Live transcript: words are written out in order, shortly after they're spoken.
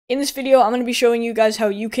In this video, I'm going to be showing you guys how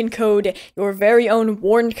you can code your very own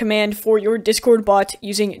warn command for your Discord bot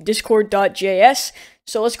using discord.js.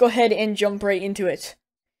 So let's go ahead and jump right into it.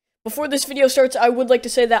 Before this video starts, I would like to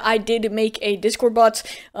say that I did make a Discord bot.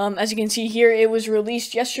 As you can see here, it was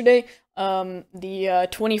released yesterday, the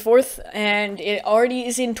 24th, and it already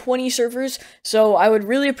is in 20 servers. So I would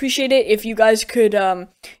really appreciate it if you guys could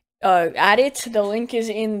add it. The link is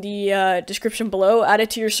in the description below. Add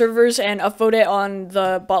it to your servers and upvote it on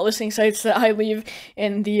the bot listing sites that I leave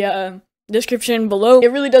in the description below.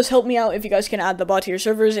 It really does help me out if you guys can add the bot to your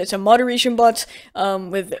servers. It's a moderation bot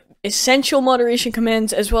with essential moderation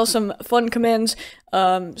commands as well as some fun commands.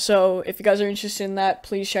 So if you guys are interested in that,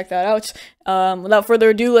 please check that out. Without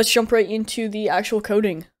further ado, let's jump right into the actual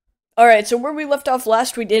coding. Alright, so where we left off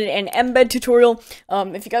last, we did an embed tutorial.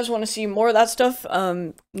 If you guys want to see more of that stuff,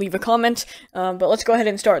 leave a comment. But let's go ahead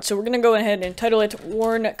and start. So we're going to go ahead and title it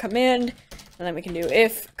warn command, and then we can do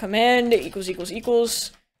if command equals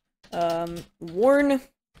warn.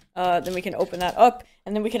 Then we can open that up,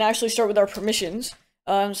 and then we can actually start with our permissions.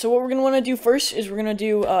 So what we're going to want to do first is we're going to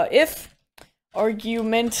do if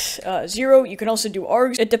argument 0. You can also do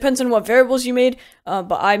args. It depends on what variables you made,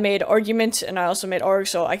 but I made argument and I also made args,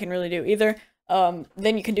 so I can really do either.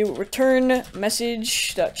 Then you can do return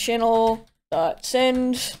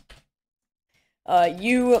message.channel.send.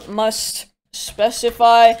 You must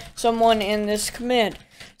specify someone in this command.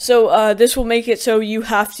 So this will make it so you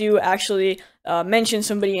have to actually mention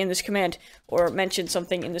somebody in this command, or mention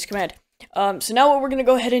something in this command. So now what we're going to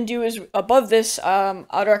go ahead and do is above this,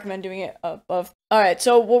 I'd recommend doing it above. Alright,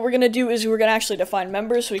 so what we're going to do is we're going to actually define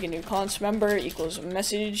members. So we can do const member equals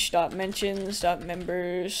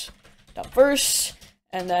message.mentions.members.first.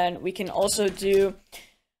 And then we can also do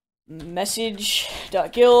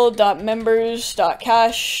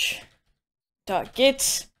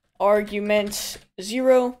message.guild.members.cache.get argument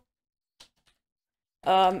 0.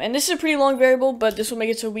 And this is a pretty long variable, but this will make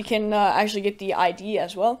it so we can actually get the ID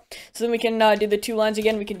as well. So then we can do the 2 lines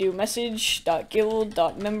again. We can do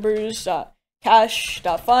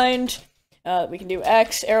message.guild.members.cache.find. We can do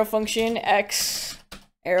x arrow function x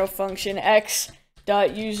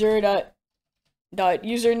dot user dot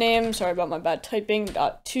username. Sorry about my bad typing.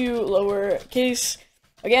 .2 lowercase.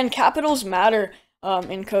 Again, capitals matter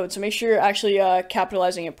in code, so make sure you're actually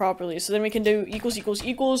capitalizing it properly. So then we can do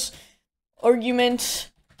equals argument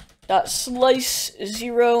dot slice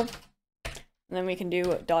 0, and then we can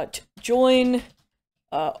do dot join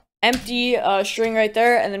empty string right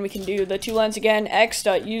there, and then we can do the 2 lines again, x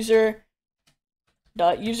dot user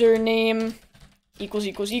dot username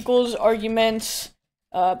equals arguments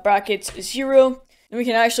brackets 0. And we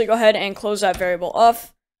can actually go ahead and close that variable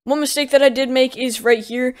off. One mistake that I did make is right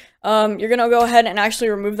here. You're gonna go ahead and actually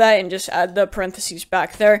remove that and just add the parentheses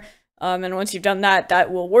back there. And once you've done that,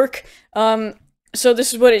 that will work. So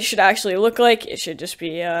this is what it should actually look like. It should just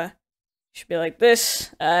be, like this,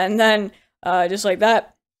 and then, just like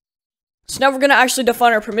that. So now we're gonna actually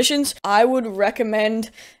define our permissions. I would recommend,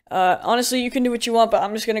 honestly, you can do what you want, but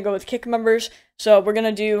I'm just gonna go with kick members. So we're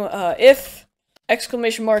gonna do, if,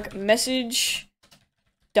 message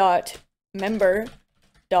dot member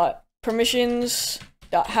dot permissions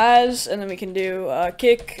dot has, and then we can do,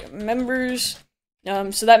 kick members.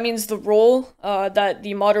 So that means the role that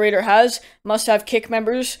the moderator has must have kick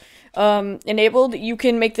members enabled. You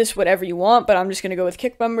can make this whatever you want, but I'm just going to go with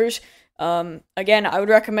kick members. Again, I would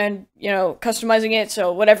recommend, customizing it,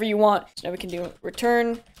 so whatever you want. So now we can do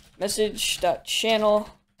return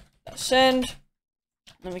message.channel.send.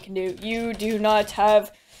 Then we can do you do not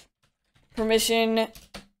have permission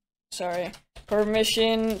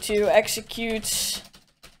to execute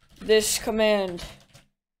this command.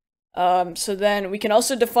 So then we can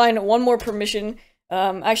also define one more permission.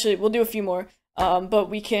 Actually, we'll do a few more. But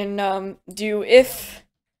we can do if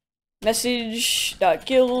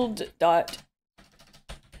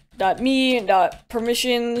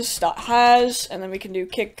message.guild.me.permissions.has, and then we can do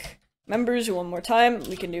kick members one more time.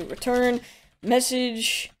 We can do return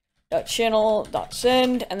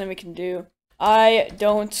message.channel.send, and then we can do I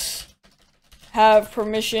don't have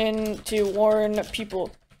permission to warn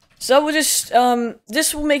people. So we'll just,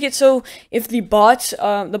 this will make it so if the bot's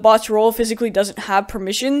role physically doesn't have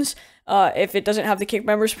permissions, if it doesn't have the kick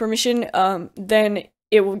members permission, then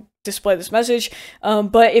it will display this message.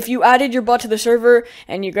 But if you added your bot to the server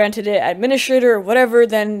and you granted it administrator or whatever,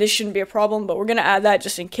 then this shouldn't be a problem, but we're gonna add that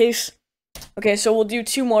just in case. Okay, so we'll do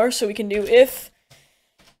 2 more. So we can do if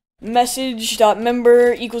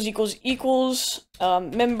message.member equals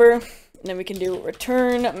member. And then we can do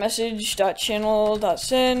return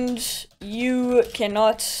message.channel.send. You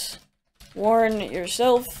cannot warn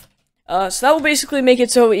yourself. So that will basically make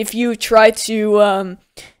it so if you try to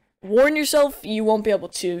warn yourself, you won't be able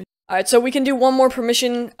to. Alright, so we can do one more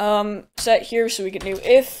permission set here. So we can do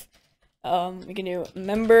if, we can do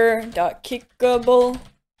member.kickable,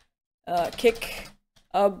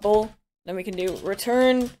 kickable, then we can do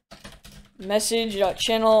return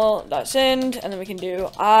message.channel.send, and then we can do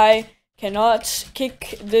I cannot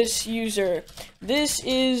kick this user. This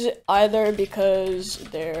is either because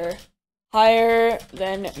they're higher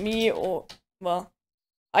than me, or, well,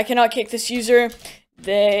 I cannot kick this user.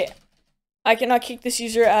 I cannot kick this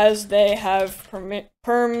user as they have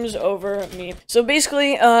perms over me. So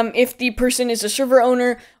basically, if the person is a server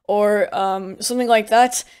owner or something like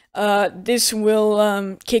that, this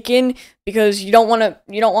will kick in, because you don't want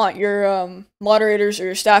your moderators or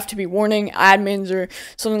your staff to be warning admins or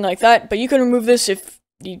something like that. But you can remove this if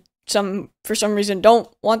you for some reason don't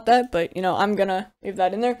want that. But you know, I'm gonna leave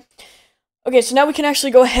that in there. Okay, so now we can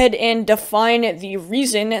actually go ahead and define the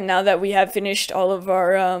reason. And now that we have finished all of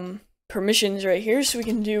our permissions right here, so we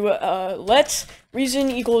can do let reason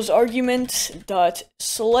equals argument dot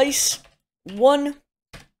slice 1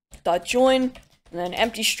 dot join, and then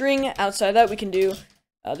empty string. Outside that, we can do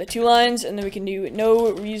the 2 lines, and then we can do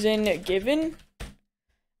no reason given.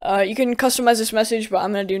 You can customize this message, but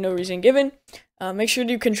I'm gonna do no reason given. Make sure to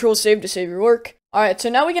do control save to save your work. Alright, so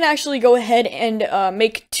now we can actually go ahead and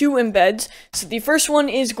make 2 embeds. So the first one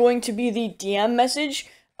is going to be the DM message.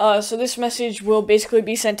 So this message will basically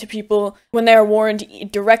be sent to people when they are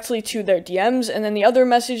warned directly to their DMs, and then the other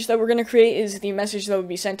message that we're going to create is the message that will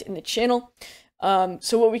be sent in the channel.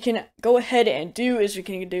 So what we can go ahead and do is we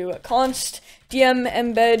can do a const DM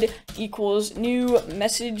embed equals new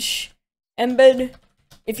message embed.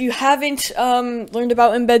 If you haven't learned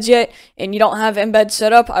about embeds yet and you don't have embeds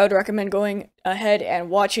set up, I would recommend going ahead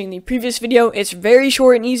and watching the previous video. It's very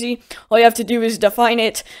short and easy. All you have to do is define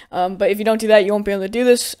it, but if you don't do that, you won't be able to do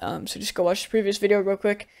this. So just go watch the previous video real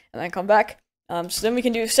quick and then come back. So then we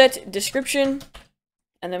can do set description,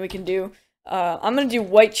 and then we can do, I'm going to do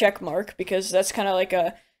white check mark because that's kind of like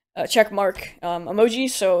a check mark emoji,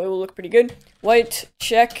 so it will look pretty good. White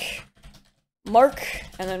check mark,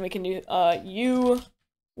 and then we can do you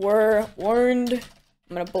were warned.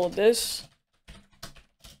 I'm gonna bold this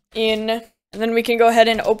in, and then we can go ahead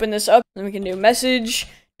and open this up. Then we can do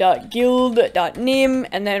message.guild.name,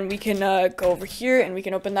 and then we can go over here and we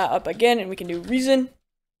can open that up again, and we can do reason.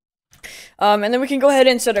 And then we can go ahead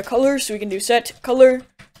and set a color, so we can do set color.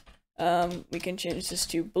 We can change this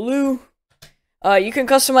to blue. You can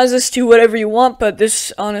customize this to whatever you want, but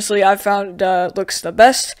this honestly I found looks the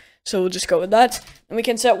best, so we'll just go with that. And we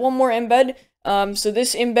can set one more embed. So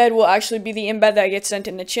this embed will actually be the embed that gets sent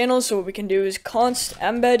in the channel. So what we can do is const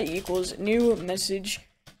embed equals new message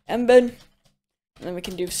embed, and then we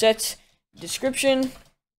can do set description,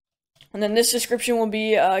 and then this description will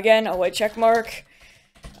be again a white check mark,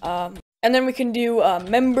 and then we can do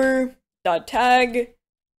member.tag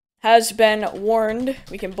has been warned.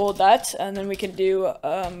 We can bold that, and then we can do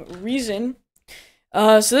reason.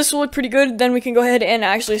 So this will look pretty good. Then we can go ahead and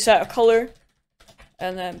actually set a color,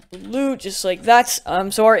 and then blue, just like that.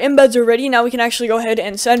 So our embeds are ready. Now we can actually go ahead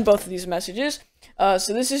and send both of these messages.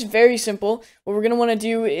 So this is very simple. What we're going to want to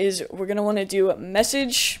do is we're going to want to do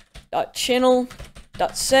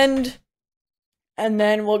message.channel.send, and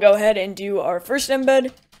then we'll go ahead and do our first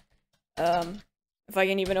embed. If I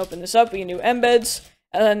can even open this up, we can do embeds,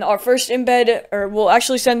 and then our first embed, or we'll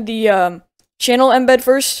actually send the channel embed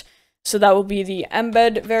first. So that will be the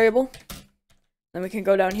embed variable. Then we can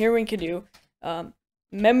go down here, we can do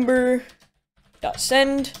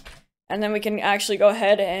member.send, and then we can actually go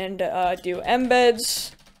ahead and do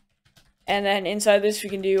embeds, and then inside this we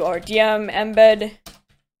can do our DM embed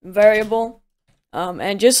variable,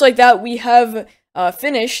 and just like that we have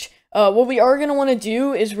finished. What we are going to want to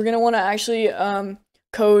do is we're going to want to actually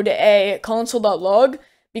code a console.log,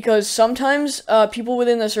 because sometimes people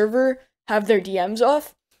within the server have their DMs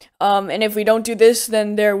off. And if we don't do this,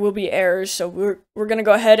 then there will be errors. So we're going to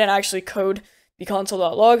go ahead and actually code the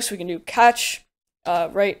console.log. So we can do catch,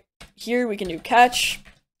 right here, we can do catch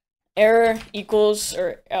error equals,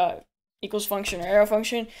 or equals function or arrow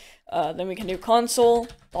function. Then we can do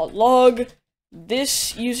console.log.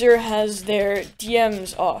 This user has their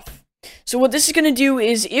DMs off. So what this is going to do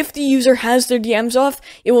is if the user has their DMs off,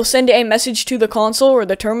 it will send a message to the console or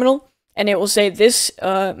the terminal, and it will say this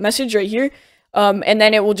message right here. And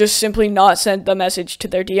then it will just simply not send the message to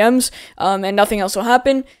their DMs, and nothing else will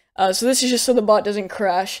happen. So this is just so the bot doesn't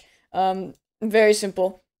crash. Very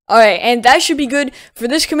simple. Alright, and that should be good. For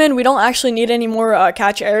this command, we don't actually need any more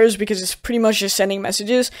catch errors because it's pretty much just sending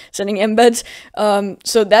messages, sending embeds.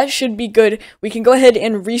 So that should be good. We can go ahead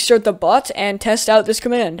and restart the bot and test out this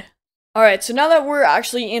command. Alright, so now that we're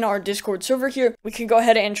actually in our Discord server here, we can go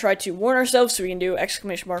ahead and try to warn ourselves. So we can do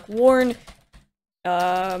 !warn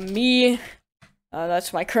me.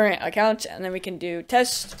 That's my current account, and then we can do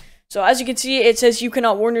test. So as you can see, it says you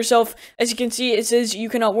cannot warn yourself. As you can see, it says you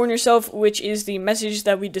cannot warn yourself, which is the message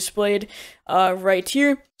that we displayed right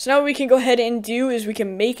here. So now what we can go ahead and do is we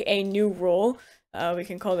can make a new role. We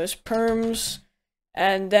can call this perms,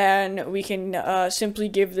 and then we can simply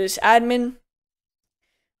give this admin.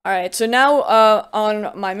 Alright, so now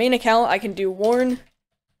on my main account, I can do warn.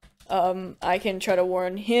 I can try to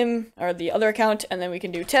warn him, or the other account, and then we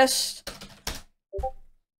can do test.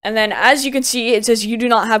 And then, as you can see, it says you do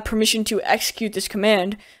not have permission to execute this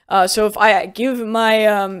command. So if I give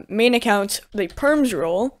my main account the perms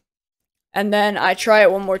role, and then I try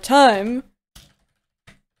it one more time,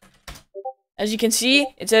 as you can see,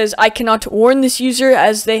 it says I cannot warn this user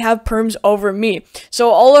as they have perms over me. So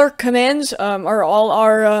all our commands, or all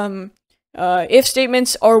our if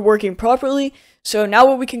statements are working properly. So now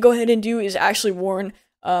what we can go ahead and do is actually warn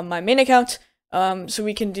my main account. So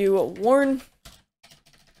we can do warn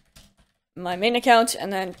my main account,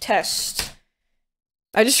 and then test.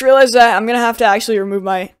 I just realized that I'm gonna have to actually remove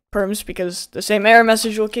my perms because the same error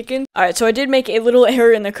message will kick in. Alright, so I did make a little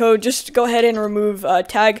error in the code. Just go ahead and remove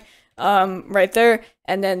tag right there,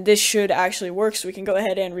 and then this should actually work, so we can go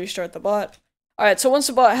ahead and restart the bot. Alright, so once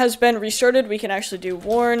the bot has been restarted, we can actually do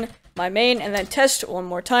warn my main and then test one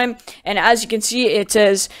more time, and as you can see, it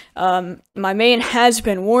says my main has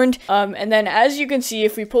been warned. And then as you can see,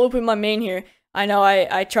 if we pull open my main here, I know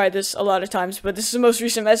I tried this a lot of times, but this is the most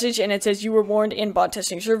recent message, and it says you were warned in bot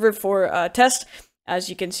testing server for test, as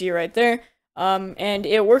you can see right there. And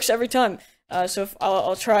it works every time. So if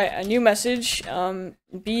I'll try a new message,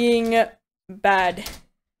 being bad,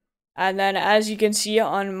 and then as you can see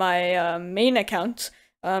on my main account,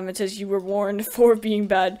 it says you were warned for being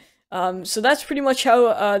bad. So that's pretty much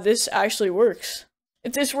how this actually works.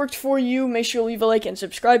 If this worked for you, make sure to leave a like and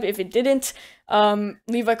subscribe. If it didn't,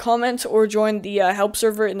 leave a comment or join the help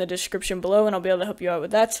server in the description below, and I'll be able to help you out with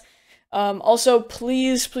that. Also,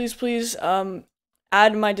 please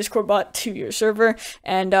add my Discord bot to your server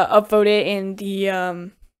and upvote it in the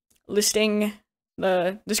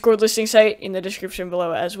the Discord listing site in the description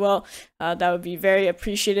below as well. That would be very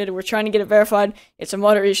appreciated. We're trying to get it verified. It's a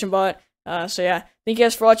moderation bot. So yeah, thank you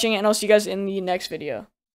guys for watching, and I'll see you guys in the next video.